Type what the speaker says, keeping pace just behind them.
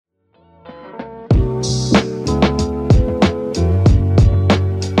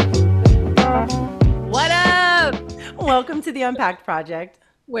Welcome to the Unpacked Project.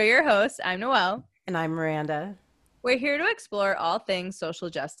 We're your hosts. I'm Noelle. And I'm Miranda. We're here to explore all things social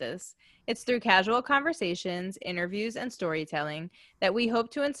justice. It's through casual conversations, interviews, and storytelling that we hope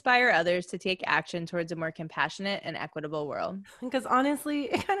to inspire others to take action towards a more compassionate and equitable world. Because honestly,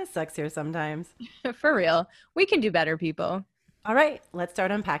 it kind of sucks here sometimes. For real, we can do better, people. All right, let's start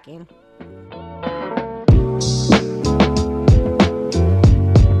unpacking.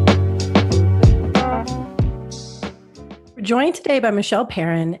 We're joined today by Michelle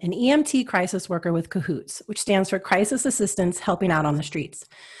Perrin, an EMT crisis worker with CAHOOTS, which stands for Crisis Assistance Helping Out on the Streets.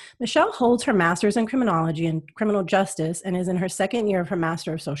 Michelle holds her master's in criminology and criminal justice and is in her second year of her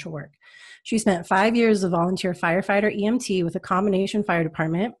master of social work. She spent 5 years as a volunteer firefighter EMT with a combination fire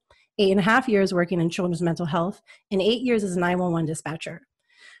department, 8.5 years working in children's mental health, and 8 years as a 911 dispatcher.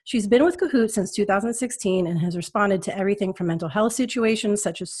 She's been with CAHOOTS since 2016 and has responded to everything from mental health situations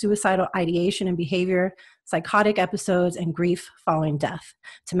such as suicidal ideation and behavior, psychotic episodes, and grief following death,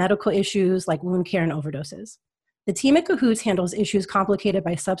 to medical issues like wound care and overdoses. The team at CAHOOTS handles issues complicated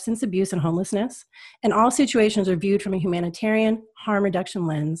by substance abuse and homelessness, and all situations are viewed from a humanitarian, harm reduction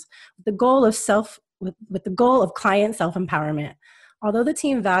lens with the goal of client self-empowerment. Although the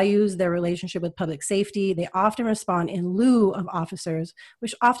team values their relationship with public safety, they often respond in lieu of officers,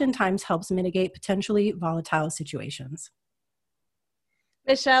 which oftentimes helps mitigate potentially volatile situations.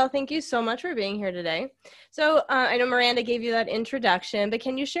 Michelle, thank you so much for being here today. So I know Miranda gave you that introduction, but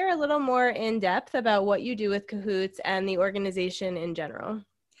can you share a little more in depth about what you do with CAHOOTS and the organization in general?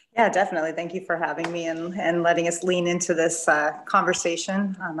 Yeah, definitely. Thank you for having me and letting us lean into this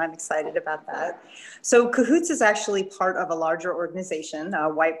conversation. I'm excited about that. So CAHOOTS is actually part of a larger organization,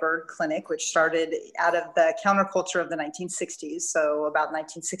 Whitebird Clinic, which started out of the counterculture of the 1960s, so about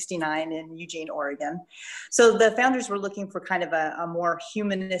 1969 in Eugene, Oregon. So the founders were looking for kind of a more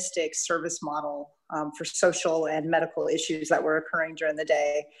humanistic service model for social and medical issues that were occurring during the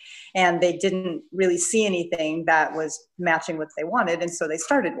day. And they didn't really see anything that was matching what they wanted, and so they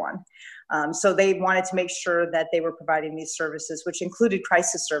started one. So they wanted to make sure that they were providing these services, which included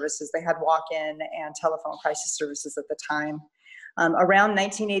crisis services. They had walk-in and telephone crisis services at the time. Around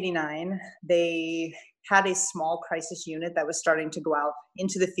 1989, they had a small crisis unit that was starting to go out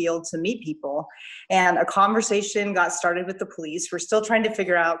into the field to meet people. And a conversation got started with the police. We're still trying to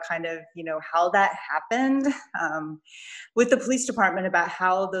figure out kind of, how that happened with the police department about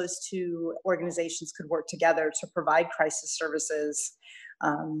how those two organizations could work together to provide crisis services.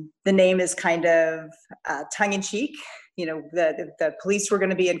 The name is kind of tongue-in-cheek. The police were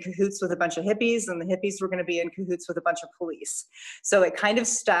going to be in cahoots with a bunch of hippies, and the hippies were going to be in cahoots with a bunch of police. So it kind of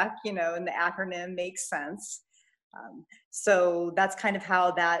stuck, and the acronym makes sense. So that's kind of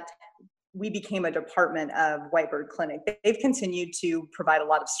how we became a department of Whitebird Clinic. They've continued to provide a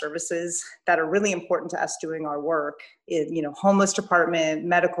lot of services that are really important to us doing our work. Homeless department,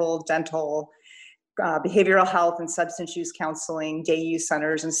 medical, dental, behavioral health and substance use counseling, day use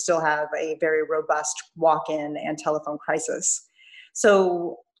centers, and still have a very robust walk-in and telephone crisis.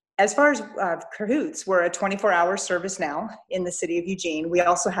 So as far as CAHOOTS, we're a 24-hour service now in the city of Eugene. We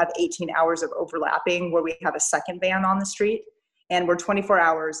also have 18 hours of overlapping where we have a second van on the street. And we're 24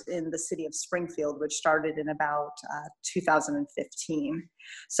 hours in the city of Springfield, which started in about 2015.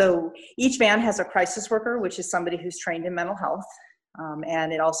 So each van has a crisis worker, which is somebody who's trained in mental health.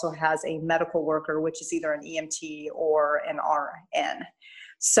 And it also has a medical worker, which is either an EMT or an RN.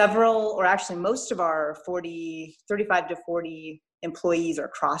 Most of our 35 to 40 employees are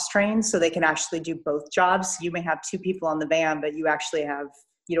cross-trained, so they can actually do both jobs. You may have two people on the van, but you actually have,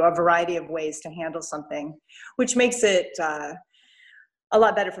 a variety of ways to handle something, which makes it a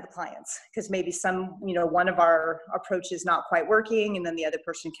lot better for the clients, because maybe one of our approaches is not quite working, and then the other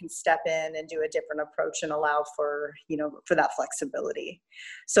person can step in and do a different approach and allow for that flexibility.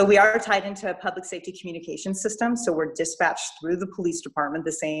 So we are tied into a public safety communication system. So we're dispatched through the police department,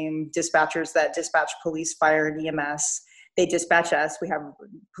 the same dispatchers that dispatch police, fire, and EMS. They dispatch us. We have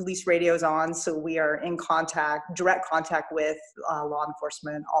police radios on, so we are in direct contact with law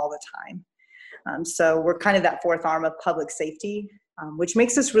enforcement all the time. So we're kind of that fourth arm of public safety, which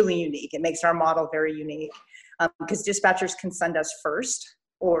makes us really unique. It makes our model very unique because dispatchers can send us first,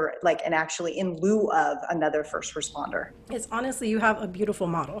 and actually in lieu of another first responder. It's honestly, you have a beautiful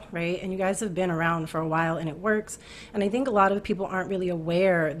model, right? And you guys have been around for a while and it works. And I think a lot of people aren't really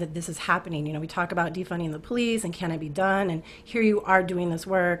aware that this is happening. We talk about defunding the police and can it be done? And here you are doing this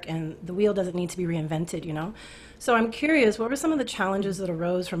work and the wheel doesn't need to be reinvented. So I'm curious, what were some of the challenges that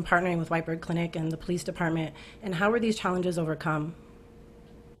arose from partnering with Whitebird Clinic and the police department, and how were these challenges overcome?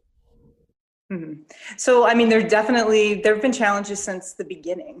 Mhm. So, I mean, there have been challenges since the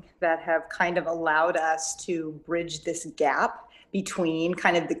beginning that have kind of allowed us to bridge this gap between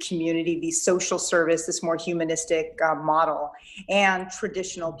kind of the community, the social service, this more humanistic model, and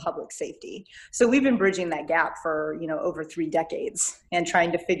traditional public safety. So we've been bridging that gap for, over 3 decades and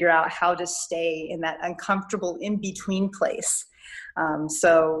trying to figure out how to stay in that uncomfortable in-between place.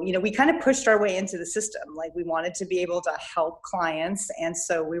 We kind of pushed our way into the system. Like, we wanted to be able to help clients. And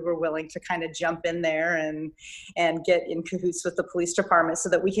so we were willing to kind of jump in there and get in cahoots with the police department so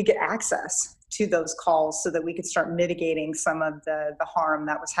that we could get access to those calls, so that we could start mitigating some of the harm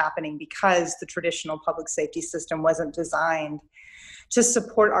that was happening, because the traditional public safety system wasn't designed to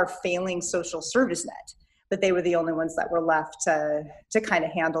support our failing social service net. But they were the only ones that were left to kind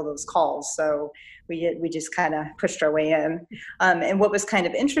of handle those calls. So we just kind of pushed our way in. And what was kind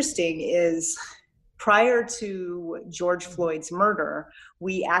of interesting is, prior to George Floyd's murder,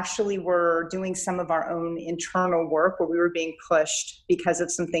 we actually were doing some of our own internal work where we were being pushed because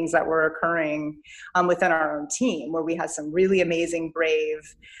of some things that were occurring within our own team, where we had some really amazing, brave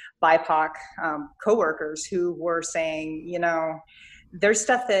BIPOC coworkers who were saying, there's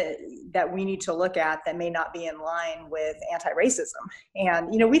stuff that we need to look at that may not be in line with anti-racism. And,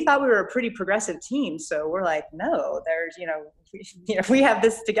 we thought we were a pretty progressive team. So we're like, no, there's, we have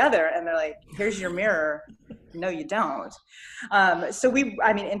this together. And they're like, here's your mirror. No, you don't.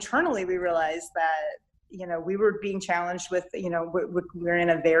 Internally we realized that, we were being challenged with, we're in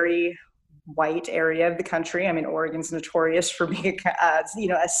a very white area of the country. I mean, Oregon's notorious for being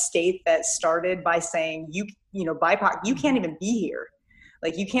a state that started by saying, BIPOC, you can't even be here.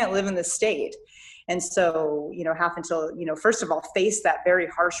 Like, you can't live in the state. And so, having to, first of all, face that very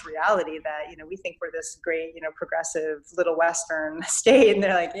harsh reality that, we think we're this great, progressive little Western state. And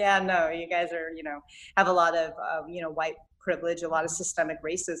they're like, yeah, no, you guys are, have a lot of, white privilege, a lot of systemic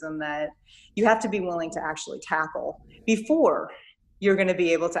racism that you have to be willing to actually tackle before you're going to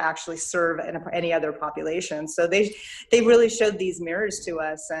be able to actually serve any other population. So they really showed these mirrors to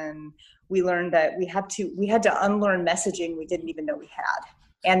us, and we learned that we had to unlearn messaging we didn't even know we had.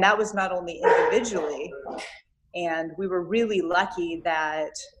 And that was not only individually, and we were really lucky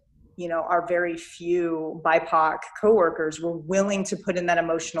that, our very few BIPOC coworkers were willing to put in that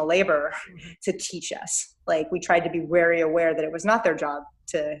emotional labor to teach us. Like, we tried to be very aware that it was not their job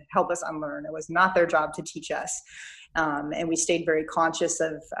to help us unlearn. It was not their job to teach us. And we stayed very conscious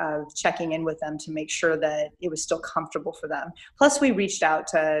of checking in with them to make sure that it was still comfortable for them. Plus, we reached out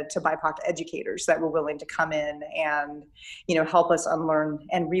to BIPOC educators that were willing to come in and, help us unlearn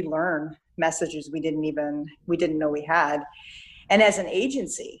and relearn messages we didn't know we had. And as an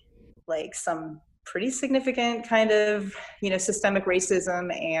agency, like, some pretty significant kind of, systemic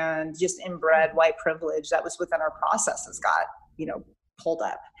racism and just inbred white privilege that was within our processes got, pulled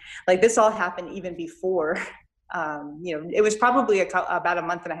up. Like, this all happened even before. It was probably about a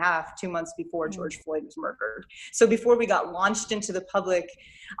month and a half, 2 months before George Floyd was murdered. So before we got launched into the public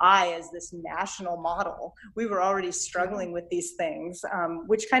eye as this national model, we were already struggling with these things,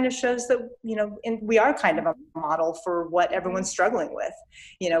 which kind of shows that, we are kind of a model for what everyone's struggling with.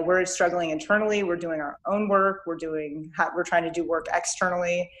 We're struggling internally. We're doing our own work. We're trying to do work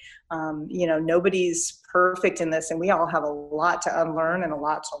externally. Nobody's perfect in this, and we all have a lot to unlearn and a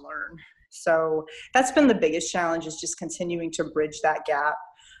lot to learn. So that's been the biggest challenge, is just continuing to bridge that gap.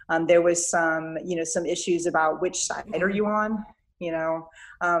 There was some issues about which side are you on?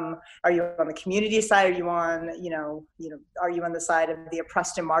 Are you on the community side? Are you on, are you on the side of the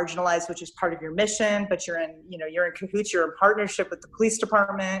oppressed and marginalized, which is part of your mission, but you're in cahoots, you're in partnership with the police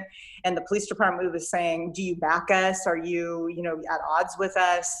department, and the police department was saying, do you back us? Are you, at odds with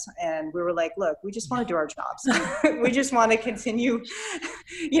us? And we were like, look, we just want to do our jobs. We just want to continue,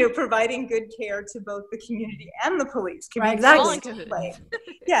 providing good care to both the community and the police. Right, exactly.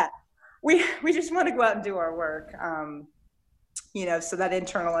 Yeah, we just want to go out and do our work. So that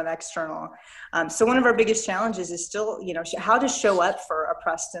internal and external. So one of our biggest challenges is still, how to show up for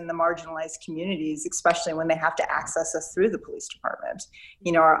oppressed and the marginalized communities, especially when they have to access us through the police department.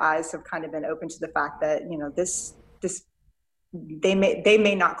 Our eyes have kind of been open to the fact that, they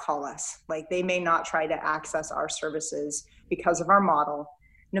may not call us, like, they may not try to access our services because of our model,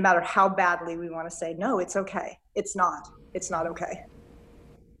 no matter how badly we want to say, no, it's okay. It's not okay.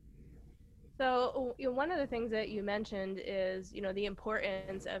 So one of the things that you mentioned is, the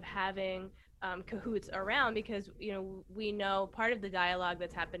importance of having cahoots around, because, we know part of the dialogue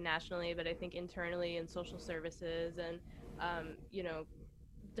that's happened nationally, but I think internally in social services and,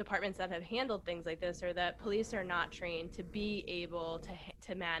 departments that have handled things like this, are that police are not trained to be able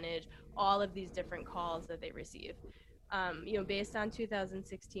to manage all of these different calls that they receive. Based on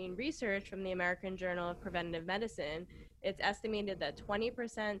 2016 research from the American Journal of Preventive Medicine, it's estimated that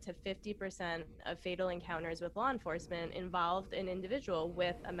 20% to 50% of fatal encounters with law enforcement involved an individual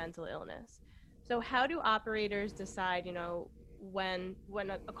with a mental illness. So how do operators decide, when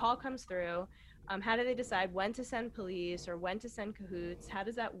a call comes through, how do they decide when to send police or when to send cahoots? How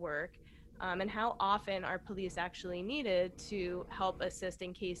does that work? And how often are police actually needed to help assist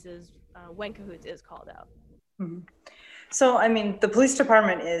in cases when cahoots is called out? Mm-hmm. So, I mean, the police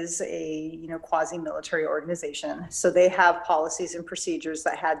department is a, quasi-military organization. So they have policies and procedures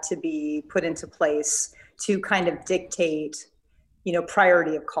that had to be put into place to kind of dictate,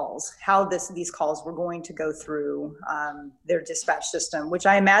 priority of calls, how these calls were going to go through their dispatch system, which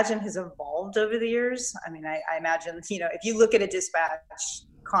I imagine has evolved over the years. I mean, I imagine, if you look at a dispatch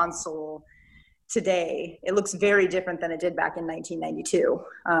console today, it looks very different than it did back in 1992.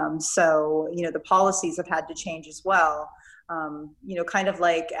 So, the policies have had to change as well. Kind of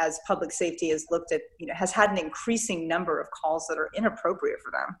like as public safety has looked at, has had an increasing number of calls that are inappropriate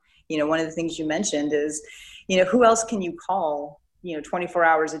for them. One of the things you mentioned is, who else can you call, 24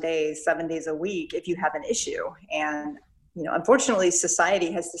 hours a day, 7 days a week if you have an issue? And unfortunately, society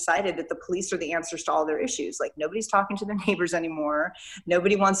has decided that the police are the answers to all their issues. Like, nobody's talking to their neighbors anymore.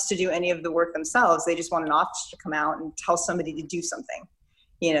 Nobody wants to do any of the work themselves. They just want an officer to come out and tell somebody to do something.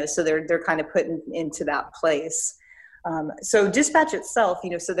 So they're kind of put into that place. So dispatch itself,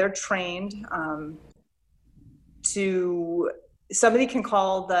 so they're trained somebody can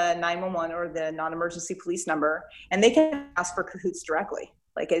call the 911 or the non-emergency police number, and they can ask for cahoots directly.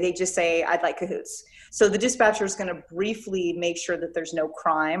 Like, they just say, I'd like cahoots. So the dispatcher is going to briefly make sure that there's no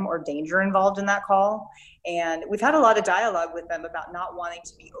crime or danger involved in that call. And we've had a lot of dialogue with them about not wanting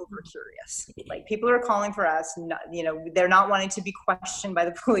to be over curious. Like, people are calling for us, they're not wanting to be questioned by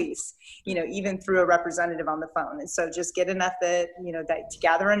the police, even through a representative on the phone. And so just get enough to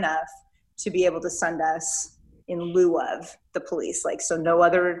gather enough to be able to send us in lieu of the police. Like, so no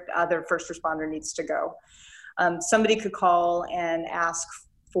other first responder needs to go. Somebody could call and ask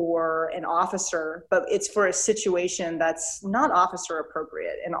for an officer, but it's for a situation that's not officer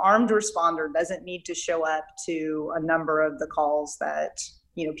appropriate. An armed responder doesn't need to show up to a number of the calls that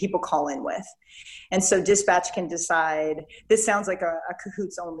people call in with. And so dispatch can decide, this sounds like a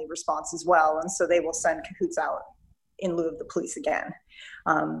cahoots only response as well. And so they will send cahoots out in lieu of the police again.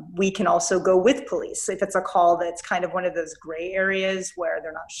 We can also go with police if it's a call that's kind of one of those gray areas where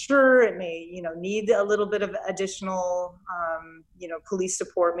they're not sure. It may, need a little bit of additional, police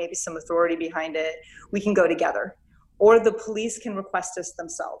support, maybe some authority behind it. We can go together. Or the police can request us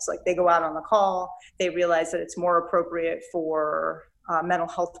themselves. Like, they go out on the call, they realize that it's more appropriate for a mental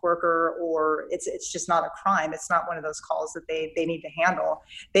health worker, or it's just not a crime. It's not one of those calls that they need to handle.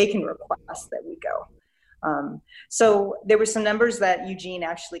 They can request that we go. So there were some numbers that Eugene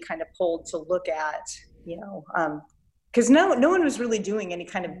actually kind of pulled to look at, because no one was really doing any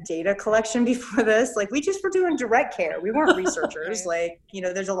kind of data collection before this. Like, we just were doing direct care. We weren't researchers. Like,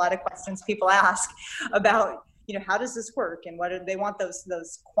 there's a lot of questions people ask about, how does this work? And what do they want those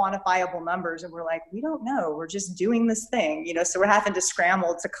quantifiable numbers? And we're like, we don't know. We're just doing this thing, so we're having to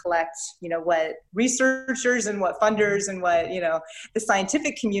scramble to collect, what researchers and what funders and what, the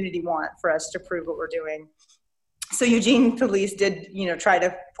scientific community want for us to prove what we're doing. So Eugene Police did, try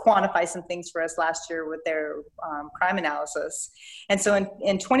to quantify some things for us last year with their crime analysis. And so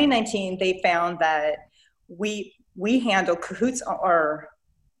in 2019, they found that we handle cahoots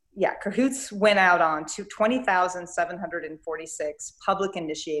cahoots went out on to 20,746 public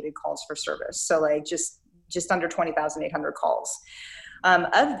initiated calls for service. So like just under 20,800 calls.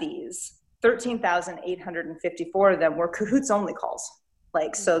 Of these, 13,854 of them were cahoots only calls.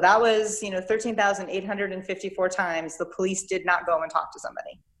 Like, so that was, 13,854 times the police did not go and talk to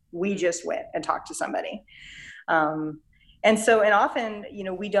somebody. We just went and talked to somebody. And often,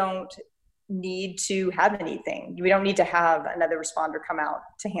 we don't need to have anything. We don't need to have another responder come out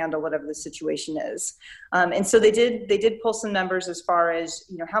to handle whatever the situation is. And so they did pull some numbers as far as,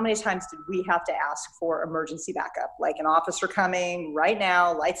 how many times did we have to ask for emergency backup? Like, an officer coming right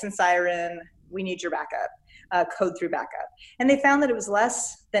now, lights and siren, we need your backup, code through backup. And they found that it was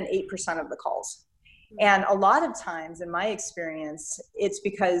less than 8% of the calls. And a lot of times, in my experience, it's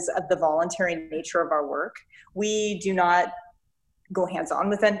because of the voluntary nature of our work. We do not go hands-on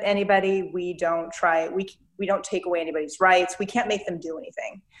with anybody. We don't take away anybody's rights. We can't make them do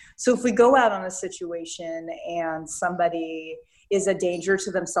anything. So if we go out on a situation and somebody is a danger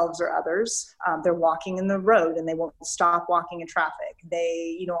to themselves or others, they're walking in the road and they won't stop walking in traffic.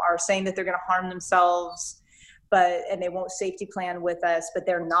 They, are saying that they're going to harm themselves, and they won't safety plan with us, but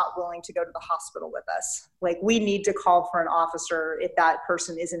they're not willing to go to the hospital with us. Like, we need to call for an officer if that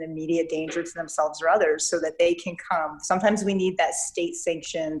person is an immediate danger to themselves or others, so that they can come. Sometimes we need that state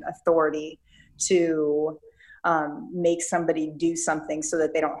sanctioned authority to make somebody do something so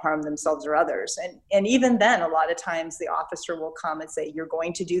that they don't harm themselves or others. And even then, a lot of times the officer will come and say, you're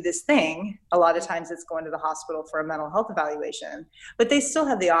going to do this thing. A lot of times it's going to the hospital for a mental health evaluation, but they still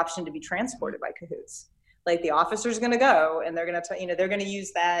have the option to be transported by Cahoots. Like, the officer's going to go and they're going to, they're going to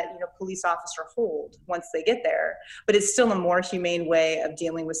use that, police officer hold once they get there, but it's still a more humane way of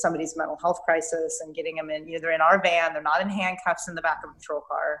dealing with somebody's mental health crisis and getting them in, they're in our van, they're not in handcuffs in the back of a patrol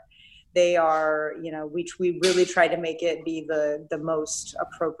car. They are, we really try to make it be the most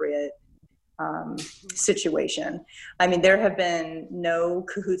appropriate situation. I mean, there have been no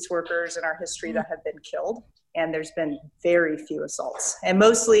Cahoots workers in our history that have been killed, and there's been very few assaults. And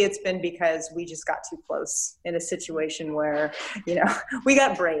mostly it's been because we just got too close in a situation where, we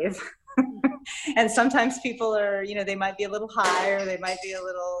got brave. And sometimes people are, they might be a little high, or they might be a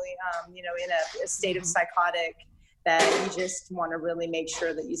little, in a state of psychotic, that you just want to really make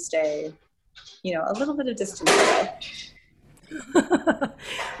sure that you stay, a little bit of distance away.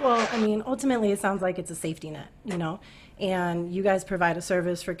 Well, I mean, ultimately, it sounds like it's a safety net, and you guys provide a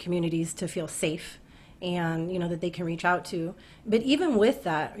service for communities to feel safe and, that they can reach out to. But even with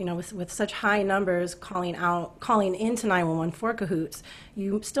that, with such high numbers calling into 911 for Cahoots,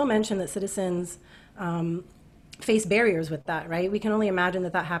 you still mentioned that citizens face barriers with that, right? We can only imagine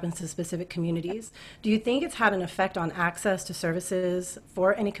that happens to specific communities. Do you think it's had an effect on access to services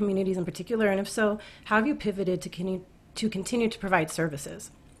for any communities in particular? And if so, how have you pivoted to continue to provide services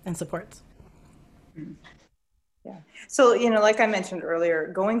and supports? Yeah. So, like I mentioned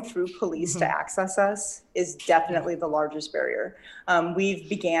earlier, going through police to access us is definitely the largest barrier. We've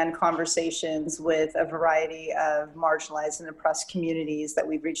began conversations with a variety of marginalized and oppressed communities that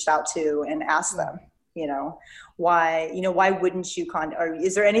we've reached out to and asked them, why wouldn't you or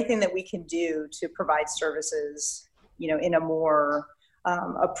is there anything that we can do to provide services, in a more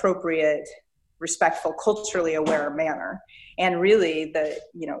appropriate, respectful, culturally aware manner? And really,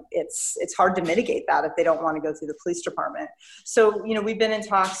 it's hard to mitigate that if they don't want to go through the police department. So, we've been in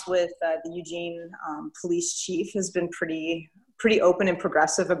talks with the Eugene police chief, has been pretty open and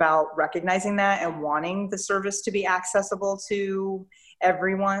progressive about recognizing that and wanting the service to be accessible to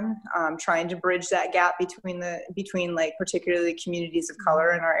everyone, trying to bridge that gap between like particularly communities of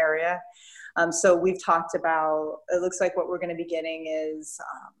color in our area. So we've talked about, it looks like what we're going to be getting is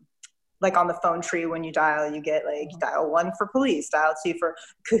like on the phone tree, when you dial, you get like dial 1 for police, dial 2 for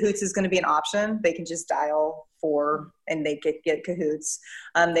Cahoots is going to be an option. They can just dial 4 and they get Cahoots.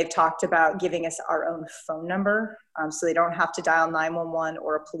 They've talked about giving us our own phone number, so they don't have to dial 911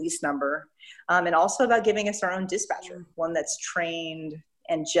 or a police number. And also about giving us our own dispatcher, one that's trained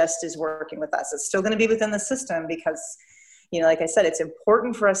and just is working with us. It's still going to be within the system because, like I said, it's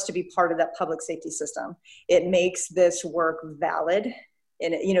important for us to be part of that public safety system. It makes this work valid.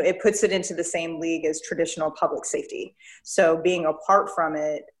 And, it puts it into the same league as traditional public safety. So being apart from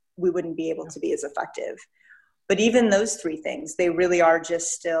it, we wouldn't be able to be as effective. But even those 3 things, they really are just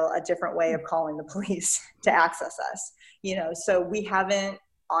still a different way of calling the police to access us. So we haven't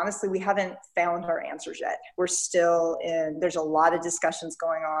found our answers yet. We're still there's a lot of discussions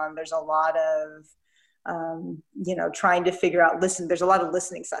going on. There's a lot of, trying to figure out, there's a lot of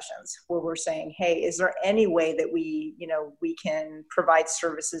listening sessions where we're saying, hey, is there any way that we can provide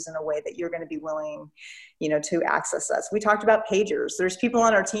services in a way that you're going to be willing, to access us? We talked about pagers. There's people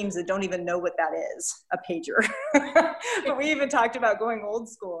on our teams that don't even know what that is, a pager. But we even talked about going old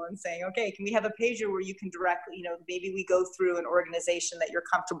school and saying, okay, can we have a pager where you can directly, maybe we go through an organization that you're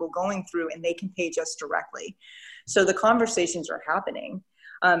comfortable going through and they can page us directly. So the conversations are happening.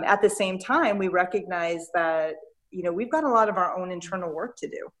 At the same time, we recognize that, we've got a lot of our own internal work to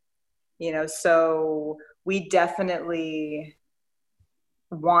do, so we definitely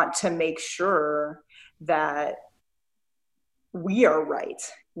want to make sure that we are right.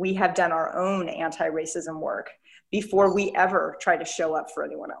 We have done our own anti-racism work before we ever try to show up for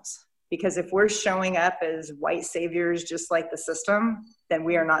anyone else. Because if we're showing up as white saviors, just like the system, then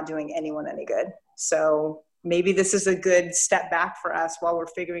we are not doing anyone any good. So maybe this is a good step back for us while we're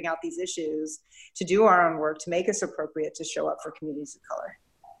figuring out these issues, to do our own work, to make us appropriate to show up for communities of color.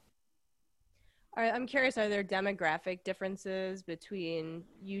 I'm curious, are there demographic differences between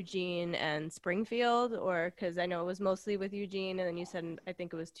Eugene and Springfield? Or, because I know it was mostly with Eugene, and then you said, I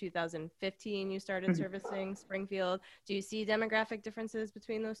think it was 2015 you started servicing Springfield. Do you see demographic differences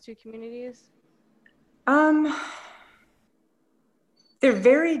between those 2 communities? They're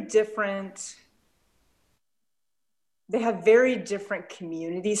very different they have very different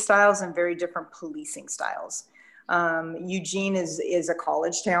community styles and very different policing styles. Eugene is a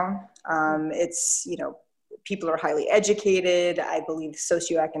college town. It's, you know, people are highly educated. I believe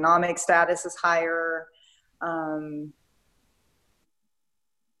socioeconomic status is higher.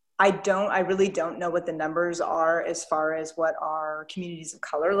 I really don't know what the numbers are as far as what our communities of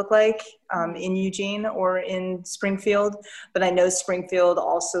color look like in Eugene or in Springfield, but I know Springfield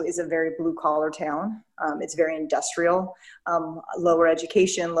also is a very blue collar town. It's very industrial, lower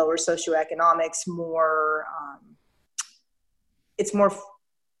education, lower socioeconomics, it's more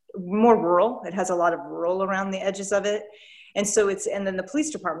rural. It has a lot of rural around the edges of it. And so and then the police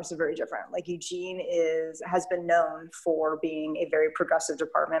departments are very different. Like Eugene has been known for being a very progressive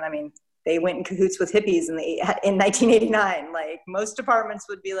department. I mean, they went in cahoots with hippies in 1989. Like most departments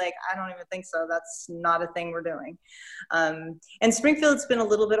would be like, I don't even think so. That's not a thing we're doing. And Springfield's been a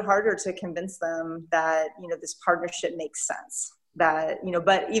little bit harder to convince them that, you know, this partnership makes sense. That, you know,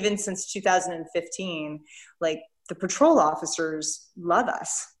 but even since 2015, like, the patrol officers love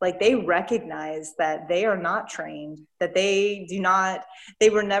us. Like, they recognize that they are not trained, that they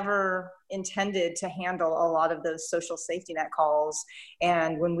were never intended to handle a lot of those social safety net calls.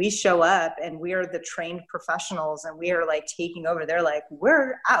 And when we show up and we are the trained professionals and we are like taking over, they're like,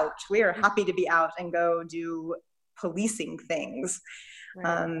 we're out. We are happy to be out and go do policing things.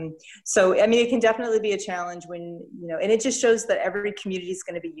 Right. So, I mean, it can definitely be a challenge when, you know, and it just shows that every community is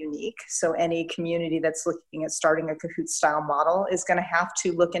going to be unique. So any community that's looking at starting a Kahoot style model is going to have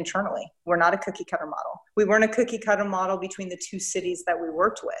to look internally. We're not a cookie cutter model. We weren't a cookie cutter model between the two cities that we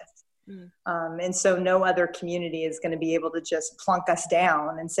worked with. And so no other community is going to be able to just plunk us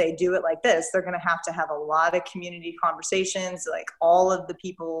down and say, do it like this. They're going to have a lot of community conversations, like all of the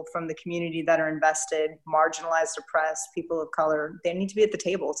people from the community that are invested, marginalized, oppressed, people of color, they need to be at the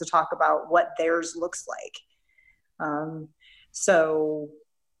table to talk about what theirs looks like. So,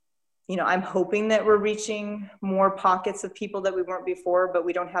 you know, I'm hoping that we're reaching more pockets of people that we weren't before, but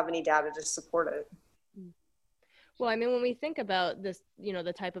we don't have any data to support it. Well, I mean, when we think about this, you know,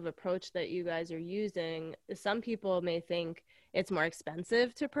 the type of approach that you guys are using, some people may think it's more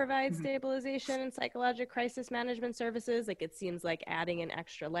expensive to provide stabilization and psychological crisis management services. Like, it seems like adding an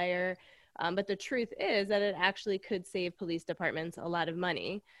extra layer. But the truth is that it actually could save police departments a lot of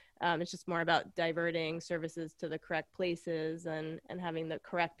money. It's just more about diverting services to the correct places and having the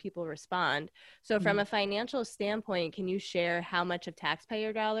correct people respond. So from a financial standpoint, can you share how much of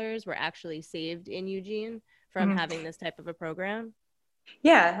taxpayer dollars were actually saved in Eugene from having this type of a program?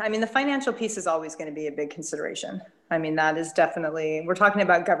 Yeah, I mean, the financial piece is always going to be a big consideration. I mean, that is definitely, we're talking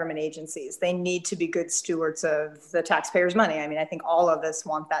about government agencies. They need to be good stewards of the taxpayers' money. I mean, I think all of us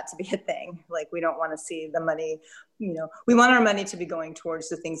want that to be a thing. Like, we don't want to see the money, you know, we want our money to be going towards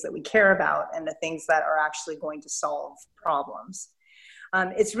the things that we care about and the things that are actually going to solve problems.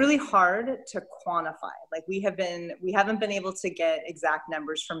 It's really hard to quantify. Like, we haven't been able to get exact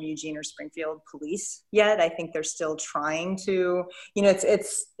numbers from Eugene or Springfield police yet. I think they're still trying to, you know,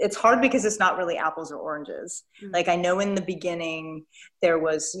 it's hard because it's not really apples or oranges. Like, I know in the beginning there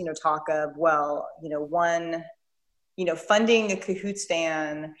was, you know, talk of, well, you know, funding a Cahoots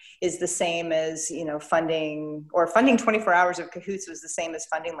van is the same as, you know, funding 24 hours of Cahoots was the same as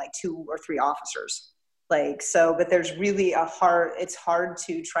funding like 2 or 3 officers. Like, so, but there's really it's hard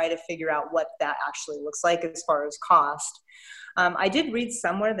to try to figure out what that actually looks like as far as cost. I did read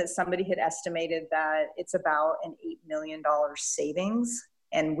somewhere that somebody had estimated that it's about an $8 million savings,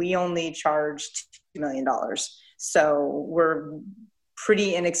 and we only charged $2 million. So we're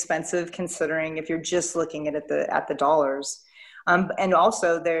pretty inexpensive considering if you're just looking at the dollars. And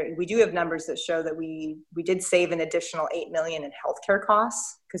also we do have numbers that show that we did save an additional $8 million in healthcare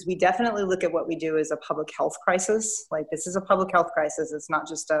costs, because we definitely look at what we do as a public health crisis. Like, this is a public health crisis. It's not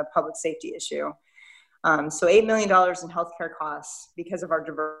just a public safety issue. So $8 million in healthcare costs because of our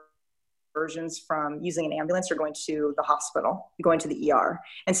diversions from using an ambulance or going to the hospital, going to the ER.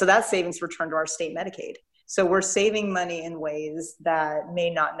 And so that savings returned to our state Medicaid. So we're saving money in ways that may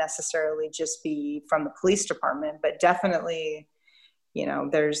not necessarily just be from the police department, but definitely, you know,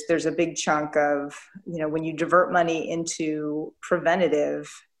 there's a big chunk of, you know, when you divert money into preventative,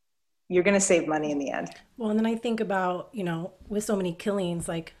 you're going to save money in the end. Well, and then I think about, you know, with so many killings,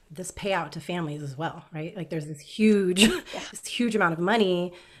 like this payout to families as well, right? Like, there's this huge amount of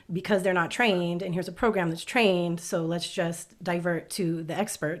money because they're not trained, and here's a program that's trained, so let's just divert to the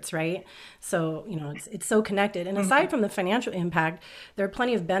experts, right? So, you know, it's so connected. And aside from the financial impact, there are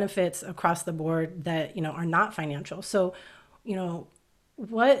plenty of benefits across the board that, you know, are not financial. So, you know,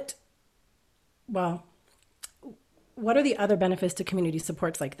 what are the other benefits to community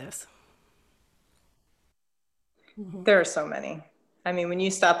supports like this? There are so many. I mean, when you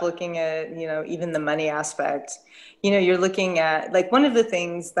stop looking at, even the money aspect, you're looking at, like, one of the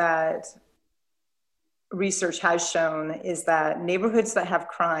things that research has shown is that neighborhoods that have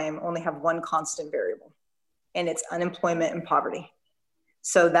crime only have one constant variable, and it's unemployment and poverty.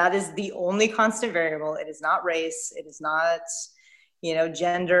 So that is the only constant variable. It is not race. It is not,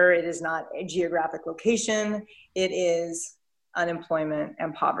 gender. It is not a geographic location. It is unemployment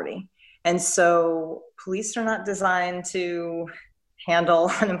and poverty. And so police are not designed to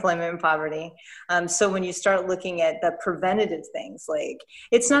handle unemployment and poverty. So when you start looking at the preventative things, like,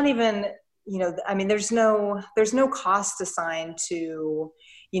 it's not even, I mean, there's no cost assigned to,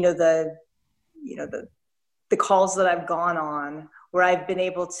 the calls that I've gone on where I've been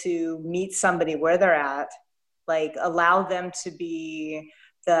able to meet somebody where they're at, like, allow them to be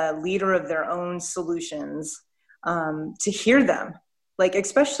the leader of their own solutions, to hear them. Like,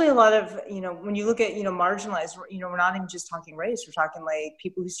 especially a lot of, when you look at, marginalized, we're not even just talking race, we're talking like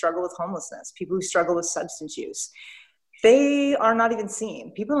people who struggle with homelessness, people who struggle with substance use. They are not even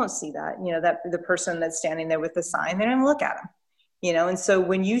seen. People don't see that, that the person that's standing there with the sign, they don't even look at them, and so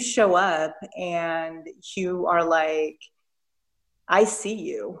when you show up and you are like, I see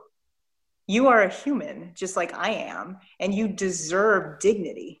you. You are a human, just like I am, and you deserve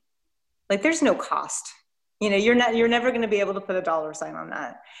dignity. Like, there's no cost. You're never going to be able to put a dollar sign on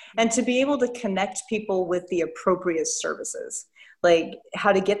that. And to be able to connect people with the appropriate services, like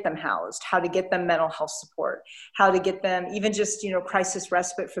how to get them housed, how to get them mental health support, how to get them even just, crisis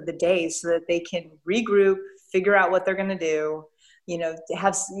respite for the day so that they can regroup, figure out what they're going to do,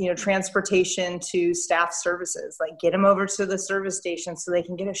 have, transportation to staff services, like get them over to the service station so they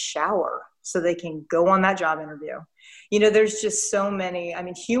can get a shower, so they can go on that job interview. There's just so many, I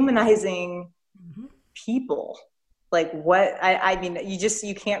mean, humanizing people, like what, I mean,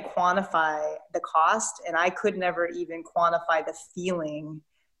 you can't quantify the cost, and I could never even quantify the feeling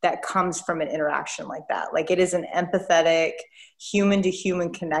that comes from an interaction like that. Like, it is an empathetic human to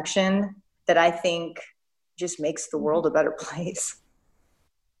human connection that I think just makes the world a better place.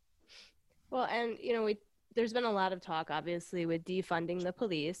 Well, and there's been a lot of talk, obviously, with defunding the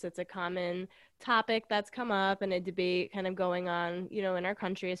police. It's a common topic that's come up, and a debate kind of going on, in our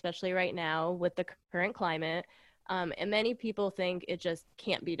country, especially right now with the current climate. And many people think it just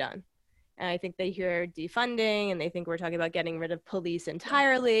can't be done. And I think they hear defunding and they think we're talking about getting rid of police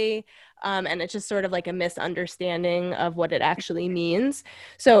entirely. And it's just sort of like a misunderstanding of what it actually means.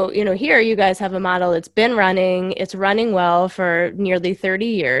 So, here you guys have a model that's been running, it's running well for nearly 30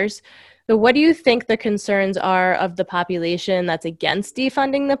 years. So what do you think the concerns are of the population that's against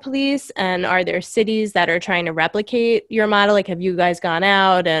defunding the police? And are there cities that are trying to replicate your model? Like, have you guys gone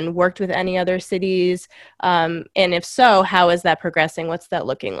out and worked with any other cities? And if so, how is that progressing? What's that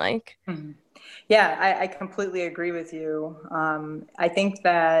looking like? Mm-hmm. Yeah, I completely agree with you. I think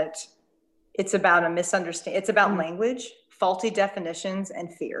that it's about a misunderstanding. It's about language, faulty definitions,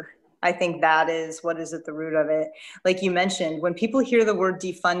 and fear. I think that is what is at the root of it. Like you mentioned, when people hear the word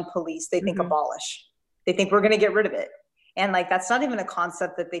defund police, they think abolish. They think we're going to get rid of it. And like, that's not even a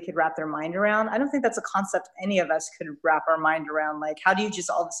concept that they could wrap their mind around. I don't think that's a concept any of us could wrap our mind around. Like, how do you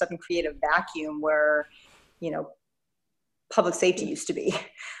just all of a sudden create a vacuum where, public safety used to be?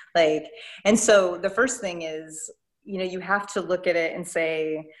 Like, and so the first thing is, you have to look at it and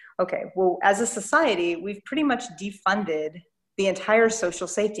say, okay, well, as a society, we've pretty much defunded the entire social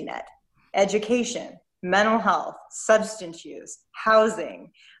safety net: education, mental health, substance use,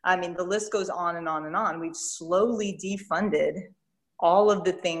 housing. I mean, the list goes on and on and on. We've slowly defunded all of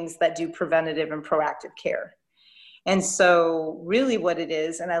the things that do preventative and proactive care. And so really what it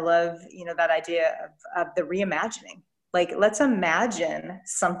is, and I love, that idea of the reimagining. Like, let's imagine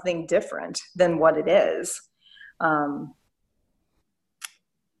something different than what it is.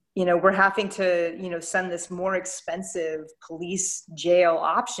 We're having to, send this more expensive police jail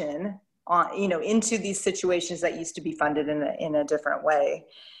option on, into these situations that used to be funded in a different way.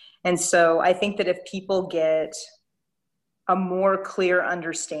 And so I think that if people get a more clear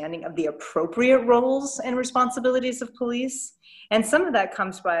understanding of the appropriate roles and responsibilities of police, and some of that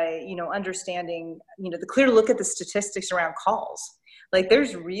comes by, understanding, the clear look at the statistics around calls. Like,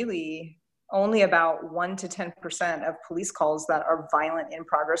 there's really only about 1 to 10% of police calls that are violent in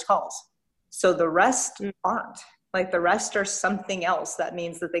progress calls. So the rest aren't. Like, the rest are something else that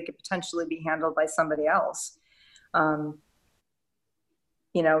means that they could potentially be handled by somebody else.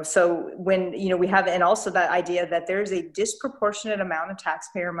 So when, we have, and also that idea that there's a disproportionate amount of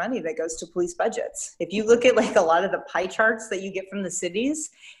taxpayer money that goes to police budgets. If you look at like a lot of the pie charts that you get from the cities,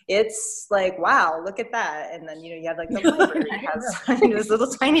 it's like, wow, look at that. And then, you have like the library has this little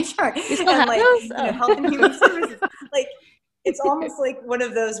tiny chart. And like, health and human services, like, it's almost like one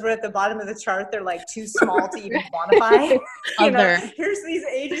of those where at the bottom of the chart, they're like too small to even quantify. Here's these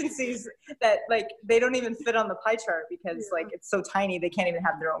agencies that like, they don't even fit on the pie chart because like, it's so tiny, they can't even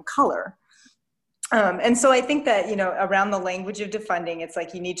have their own color. And so I think that, around the language of defunding, it's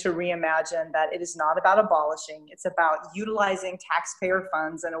like you need to reimagine that it is not about abolishing. It's about utilizing taxpayer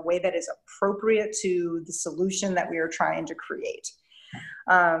funds in a way that is appropriate to the solution that we are trying to create.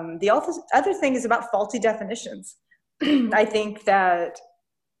 The other thing is about faulty definitions. I think that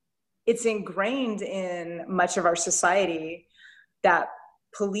it's ingrained in much of our society that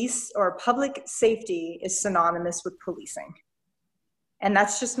police or public safety is synonymous with policing. And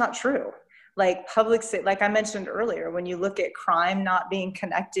that's just not true. Like like I mentioned earlier, when you look at crime not being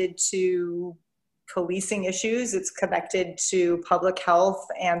connected to policing issues, it's connected to public health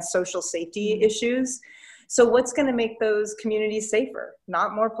and social safety issues. So what's going to make those communities safer?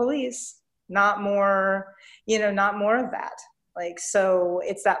 Not more police. Not more, not more of that. Like, so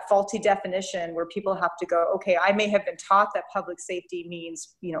it's that faulty definition where people have to go, okay, I may have been taught that public safety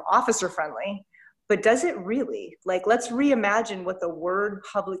means, officer friendly, but does it really? Like, let's reimagine what the word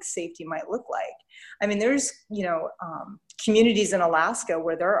public safety might look like. I mean, there's, communities in Alaska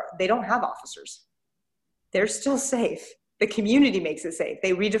where they don't have officers. They're still safe. The community makes it safe.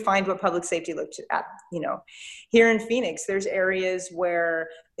 They redefined what public safety looked at, Here in Phoenix, there's areas where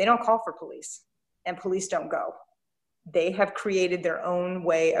they don't call for police and police don't go. They have created their own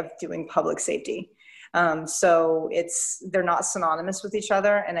way of doing public safety. So they're not synonymous with each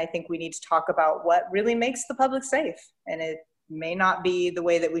other. And I think we need to talk about what really makes the public safe. And it may not be the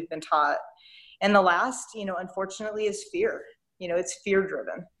way that we've been taught. And the last, unfortunately, is fear. It's fear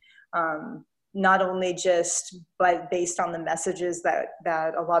driven. Not only but based on the messages that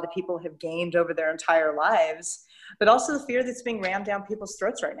a lot of people have gained over their entire lives, but also the fear that's being rammed down people's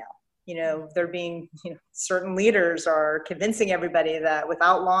throats right now. They're being, certain leaders are convincing everybody that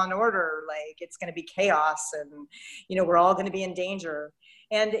without law and order, like it's going to be chaos and, we're all going to be in danger.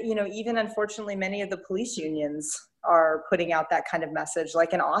 And, even unfortunately, many of the police unions are putting out that kind of message.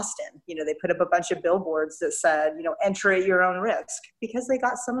 Like in Austin, they put up a bunch of billboards that said, enter at your own risk, because they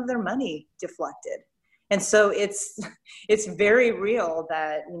got some of their money deflected. And so it's very real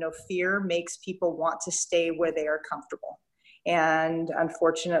that, fear makes people want to stay where they are comfortable. And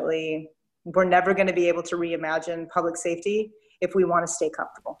unfortunately, we're never going to be able to reimagine public safety if we want to stay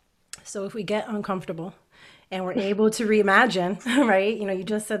comfortable. So if we get uncomfortable and we're able to reimagine, right? You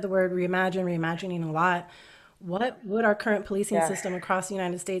just said the word reimagining a lot. What would our current policing system across the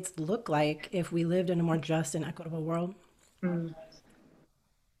United States look like if we lived in a more just and equitable world? To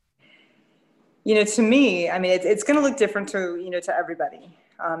me, I mean, it's going to look different to everybody.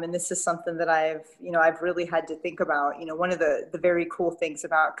 And this is something that I've really had to think about. One of the very cool things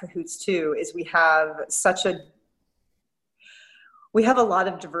about Cahoots too is we have a lot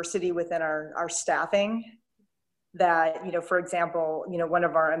of diversity within our staffing that, for example, one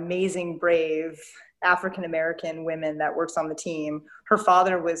of our amazing, brave African-American women that works on the team, her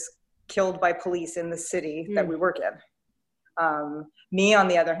father was killed by police in the city that we work in. Me, on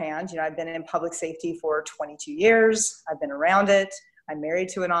the other hand, I've been in public safety for 22 years. I've been around it. I'm married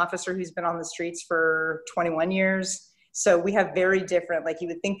to an officer who's been on the streets for 21 years. So we have very different, like you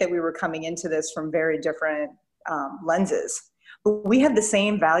would think that we were coming into this from very different lenses. But we have the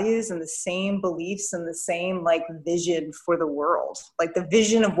same values and the same beliefs and the same like vision for the world, like the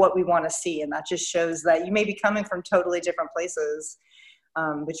vision of what we want to see. And that just shows that you may be coming from totally different places,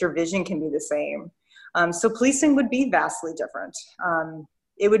 but your vision can be the same. So policing would be vastly different.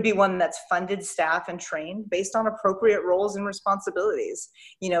 It would be one that's funded, staffed, and trained based on appropriate roles and responsibilities.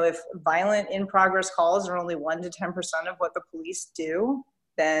 If violent in-progress calls are only 1 to 10% of what the police do,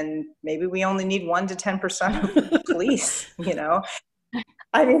 then maybe we only need 1 to 10% of police,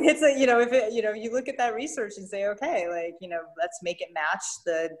 I mean, it's if you look at that research and say, okay, let's make it match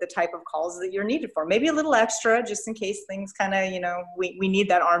the type of calls that you're needed for. Maybe a little extra just in case things kind of, we need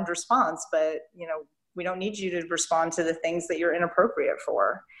that armed response, but, we don't need you to respond to the things that you're inappropriate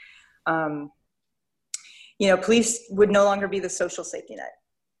for. Police would no longer be the social safety net.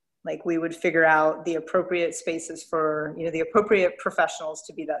 Like we would figure out the appropriate spaces for, the appropriate professionals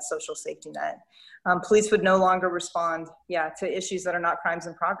to be that social safety net. Police would no longer respond, to issues that are not crimes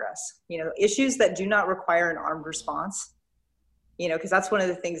in progress. Issues that do not require an armed response. Because that's one of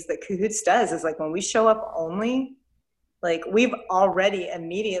the things that Cahoots does is like when we show up only, Like, we've already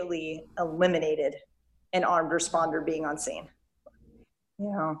immediately eliminated an armed responder being on scene.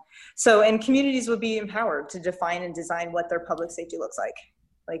 So, and communities would be empowered to define and design what their public safety looks like.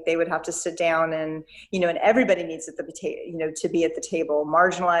 Like, they would have to sit down and, and everybody needs at the to be at the table.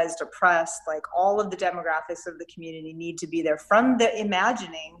 Marginalized, oppressed, like all of the demographics of the community need to be there from the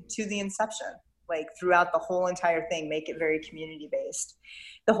imagining to the inception, like throughout the whole entire thing. Make it very community based.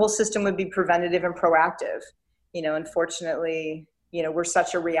 The whole system would be preventative and proactive. Unfortunately, we're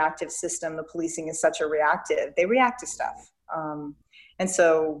such a reactive system. The policing is such a reactive. They react to stuff. And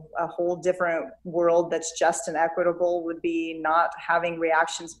so a whole different world that's just and equitable would be not having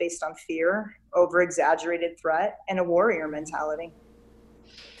reactions based on fear, over exaggerated threat, and a warrior mentality.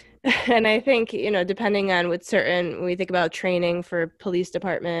 And I think, depending on when we think about training for police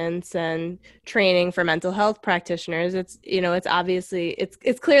departments and training for mental health practitioners, it's obviously,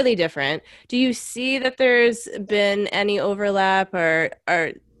 it's clearly different. Do you see that there's been any overlap, or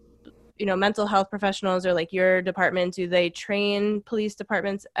mental health professionals, or like your department, do they train police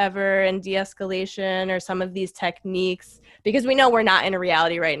departments ever in de-escalation or some of these techniques? Because we know we're not in a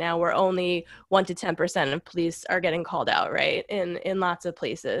reality right now where only 1 to 10% of police are getting called out, right? In lots of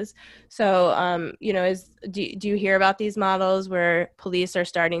places. So, do you hear about these models where police are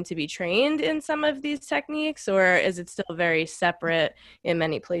starting to be trained in some of these techniques, or is it still very separate in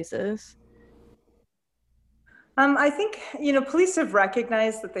many places? I think, police have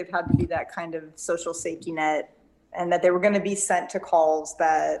recognized that they've had to be that kind of social safety net, and that they were going to be sent to calls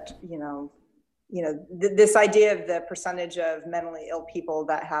that, this idea of the percentage of mentally ill people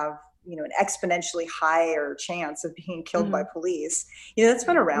that have, an exponentially higher chance of being killed by police, that's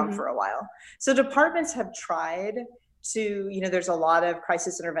been around for a while. So departments have tried to, there's a lot of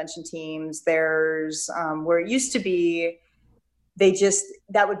crisis intervention teams. There's where it used to be,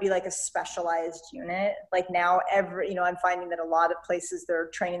 that would be like a specialized unit. Like now I'm finding that a lot of places they're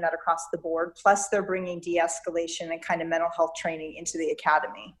training that across the board, plus they're bringing de-escalation and kind of mental health training into the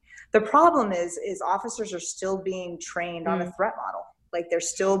academy. The problem is officers are still being trained on a threat model. Like they're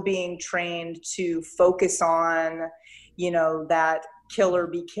still being trained to focus on, that kill or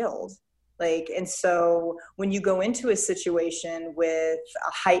be killed. Like, and so when you go into a situation with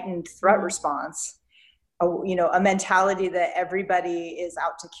a heightened threat response, a mentality that everybody is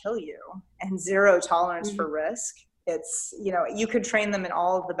out to kill you and zero tolerance for risk. It's, you could train them in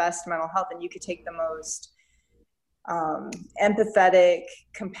all of the best mental health, and you could take the most empathetic,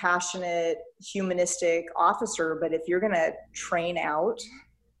 compassionate, humanistic officer, but if you're going to train out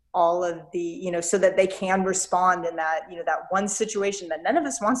all of the, so that they can respond in that, that one situation that none of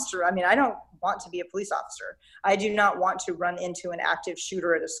us wants to. I mean, I don't want to be a police officer. I do not want to run into an active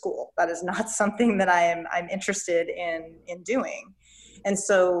shooter at a school. That is not something that I'm interested in doing. And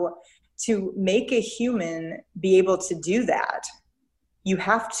so to make a human be able to do that, you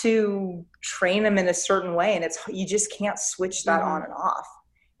have to train them in a certain way, and you just can't switch that on and off.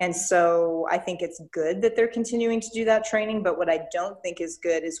 And so I think it's good that they're continuing to do that training, but what I don't think is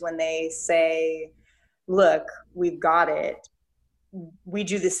good is when they say, look, we've got it. We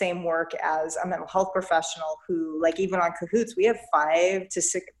do the same work as a mental health professional who, like, even on Cahoots, we have 500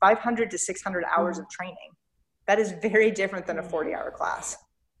 to 600 hours of training. That is very different than a 40-hour class.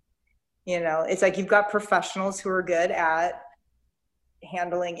 It's like you've got professionals who are good at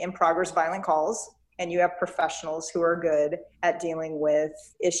handling in-progress violent calls, and you have professionals who are good at dealing with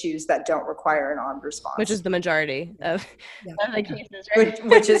issues that don't require an armed response. Which is the majority of the cases, right?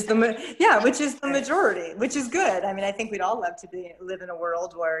 Which is the majority, which is good. I mean, I think we'd all love to live in a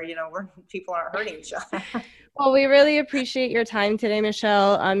world where, where people aren't hurting each other. Well, we really appreciate your time today,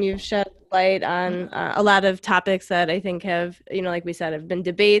 Michelle. You've shed light on a lot of topics that I think have, like we said, have been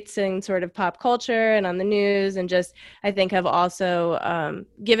debates in sort of pop culture and on the news, and just, I think, have also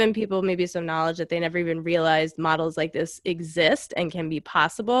given people maybe some knowledge that they never even realized models like this exist and can be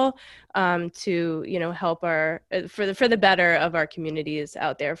possible to, help for the better of our communities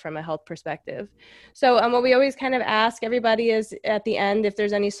out there from a health perspective. So what we always kind of ask everybody is at the end, if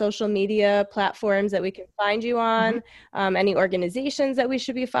there's any social media platforms that we can find you on, any organizations that we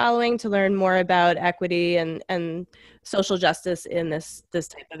should be following to learn more about equity and social justice in this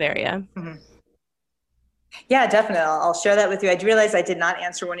type of area. Yeah, definitely. I'll share that with you. I realized I did not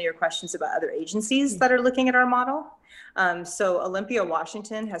answer one of your questions about other agencies that are looking at our model. So Olympia,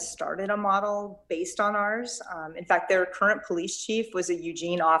 Washington has started a model based on ours. In fact, their current police chief was a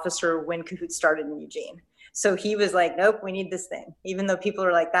Eugene officer when Cahoots started in Eugene. So he was like, nope, we need this thing. Even though people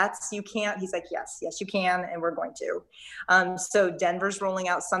are like, you can't. He's like, yes, you can, and we're going to. So Denver's rolling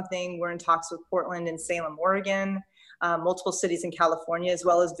out something. We're in talks with Portland and Salem, Oregon. multiple cities in California, as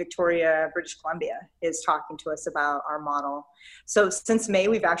well as Victoria, British Columbia, is talking to us about our model. So since May,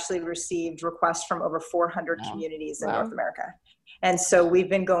 we've actually received requests from over 400 communities in North America. And so we've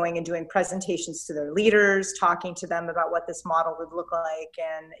been going and doing presentations to their leaders, talking to them about what this model would look like.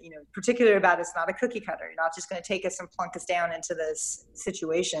 And, particularly about it's not a cookie cutter. You're not just going to take us and plunk us down into this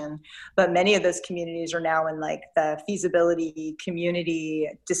situation. But many of those communities are now in like the feasibility community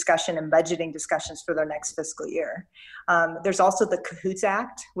discussion and budgeting discussions for their next fiscal year. There's also the Cahoots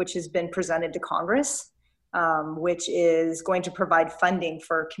Act, which has been presented to Congress, which is going to provide funding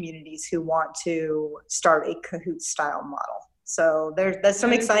for communities who want to start a Cahoots style model. So there's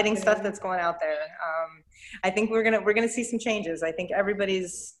some exciting stuff that's going out there. I think we're gonna see some changes. I think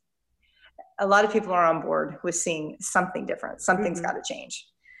a lot of people are on board with seeing something different. Something's got to change.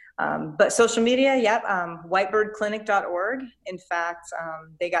 But social media, whitebirdclinic.org. In fact,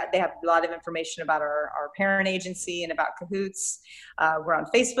 they have a lot of information about our parent agency and about Cahoots. We're on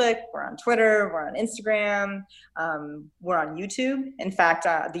Facebook, we're on Twitter, we're on Instagram, we're on YouTube. In fact,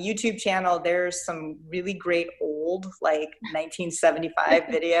 the YouTube channel, there's some really great old, like 1975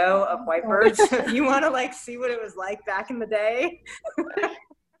 video of whitebirds. If you want to see what it was like back in the day.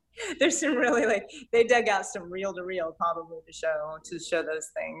 There's some really they dug out some reel to reel probably to show those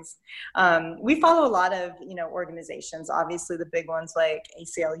things. We follow a lot of organizations, obviously the big ones like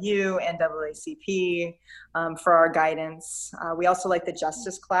ACLU, NAACP for our guidance. We also like the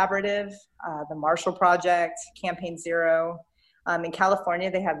Justice Collaborative, the Marshall Project, Campaign Zero. In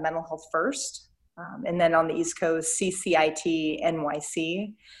California, they have Mental Health First. And then on the East Coast, CCIT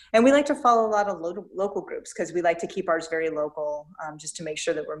NYC. And we like to follow a lot of local groups because we like to keep ours very local, just to make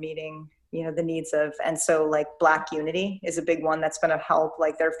sure that we're meeting, the needs of, and so Black Unity is a big one that's been a help.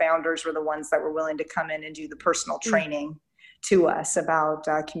 Their founders were the ones that were willing to come in and do the personal training to us about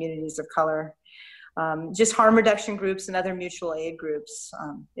communities of color. Just harm reduction groups and other mutual aid groups.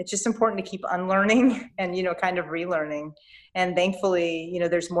 It's just important to keep unlearning and, kind of relearning. And thankfully,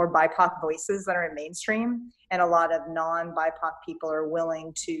 there's more BIPOC voices that are in mainstream, and a lot of non-BIPOC people are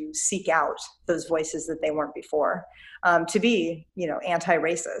willing to seek out those voices that they weren't before, to be,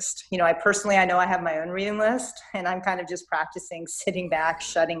 anti-racist. I know I have my own reading list, and I'm kind of just practicing sitting back,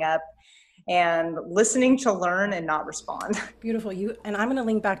 shutting up, and listening to learn and not respond. Beautiful. And I'm going to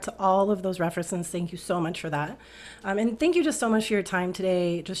link back to all of those references. Thank you so much for that. And thank you just so much for your time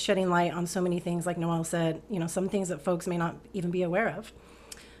today, just shedding light on so many things, like Noelle said, some things that folks may not even be aware of.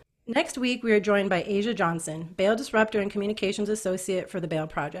 Next week, we are joined by Asia Johnson, Bail Disruptor and Communications Associate for the Bail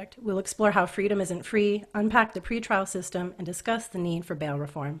Project. We'll explore how freedom isn't free, unpack the pretrial system, and discuss the need for bail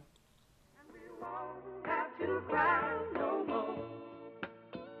reform.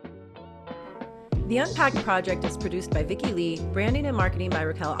 The Unpacked Project is produced by Vicki Lee, branding and marketing by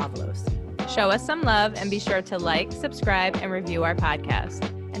Raquel Avalos. Show us some love and be sure to like, subscribe, and review our podcast.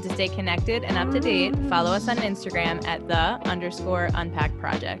 And to stay connected and up to date, follow us on Instagram at _Unpacked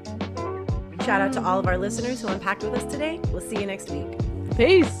Project. Shout out to all of our listeners who unpacked with us today. We'll see you next week.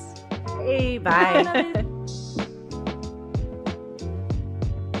 Peace. Hey, bye.